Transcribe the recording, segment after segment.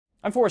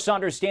I'm Forrest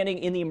Saunders, standing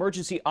in the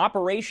Emergency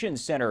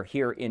Operations Center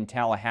here in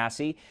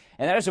Tallahassee.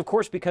 And that is, of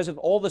course, because of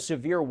all the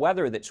severe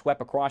weather that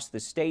swept across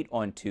the state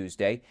on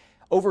Tuesday,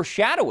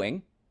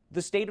 overshadowing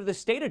the State of the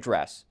State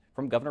address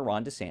from Governor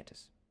Ron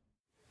DeSantis.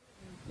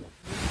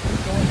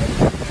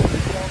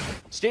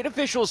 State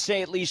officials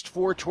say at least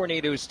 4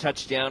 tornadoes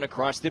touched down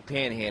across the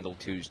Panhandle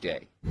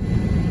Tuesday.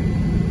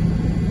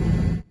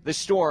 The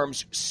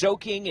storms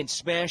soaking and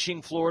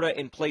smashing Florida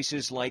in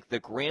places like the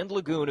Grand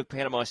Lagoon of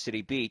Panama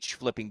City Beach,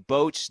 flipping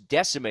boats,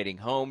 decimating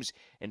homes,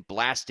 and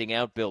blasting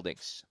out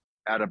buildings.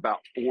 At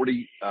about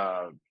 40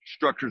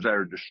 structures that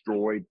are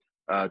destroyed,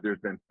 there's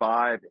been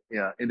 5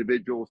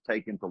 individuals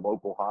taken to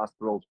local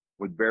hospitals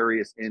with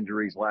various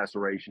injuries,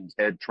 lacerations,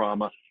 head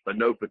trauma, but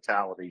no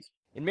fatalities.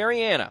 In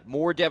Marianna,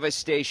 more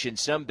devastation,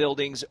 some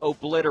buildings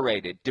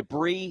obliterated,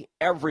 debris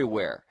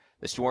everywhere.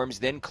 The storms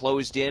then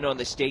closed in on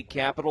the state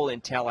capitol in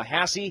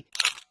Tallahassee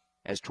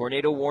as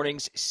tornado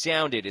warnings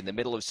sounded in the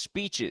middle of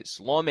speeches,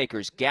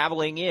 lawmakers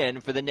gaveling in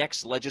for the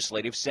next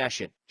legislative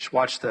session. Just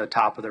watch the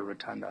top of the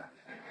rotunda.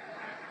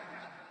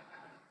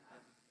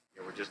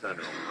 Yeah, we're just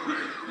under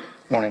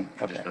Warning.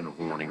 Okay. just under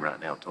warning right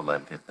now until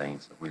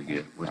 11:15, so we're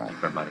good. We'll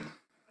keep everybody.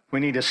 We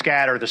need to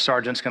scatter. The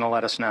sergeant's going to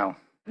let us know.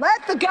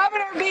 Let the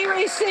governor be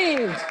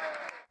received.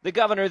 The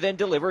governor then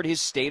delivered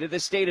his State of the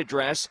State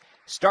address,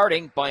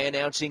 starting by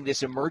announcing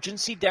this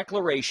emergency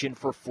declaration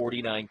for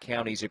 49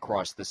 counties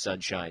across the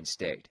Sunshine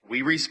State.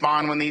 We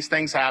respond when these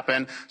things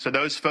happen, so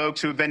those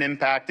folks who have been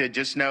impacted,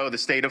 just know the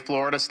state of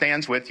Florida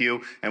stands with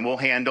you, and we'll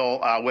handle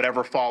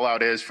whatever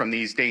fallout is from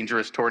these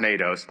dangerous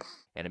tornadoes.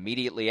 And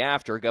immediately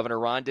after, Governor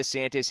Ron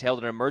DeSantis held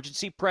an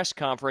emergency press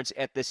conference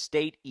at the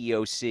state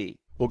EOC.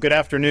 Well, good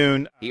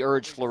afternoon. He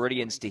urged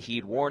Floridians to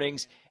heed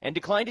warnings and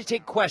declined to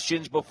take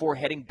questions before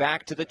heading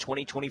back to the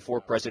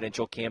 2024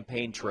 presidential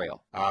campaign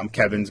trail.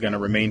 Kevin's going to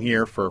remain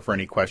here for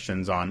any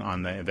questions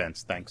on the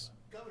events. Thanks.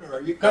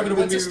 Governor,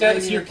 what's the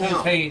status of your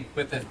campaign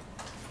with it?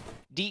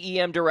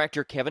 DEM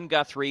Director Kevin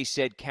Guthrie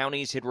said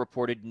counties had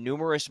reported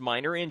numerous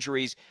minor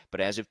injuries,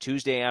 but as of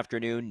Tuesday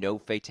afternoon, no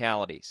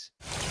fatalities.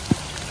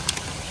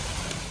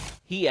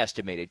 He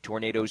estimated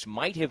tornadoes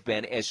might have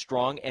been as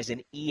strong as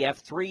an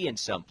EF3 in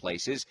some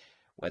places.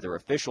 Weather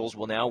officials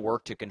will now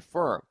work to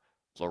confirm.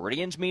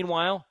 Floridians,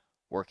 meanwhile,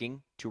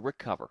 working to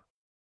recover.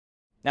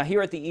 Now,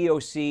 here at the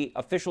EOC,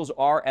 officials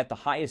are at the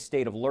highest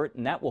state of alert,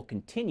 and that will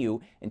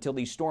continue until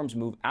these storms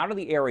move out of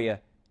the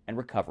area and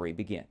recovery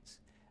begins.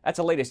 That's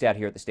the latest out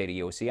here at the state of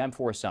EOC. I'm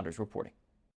Forrest Saunders reporting.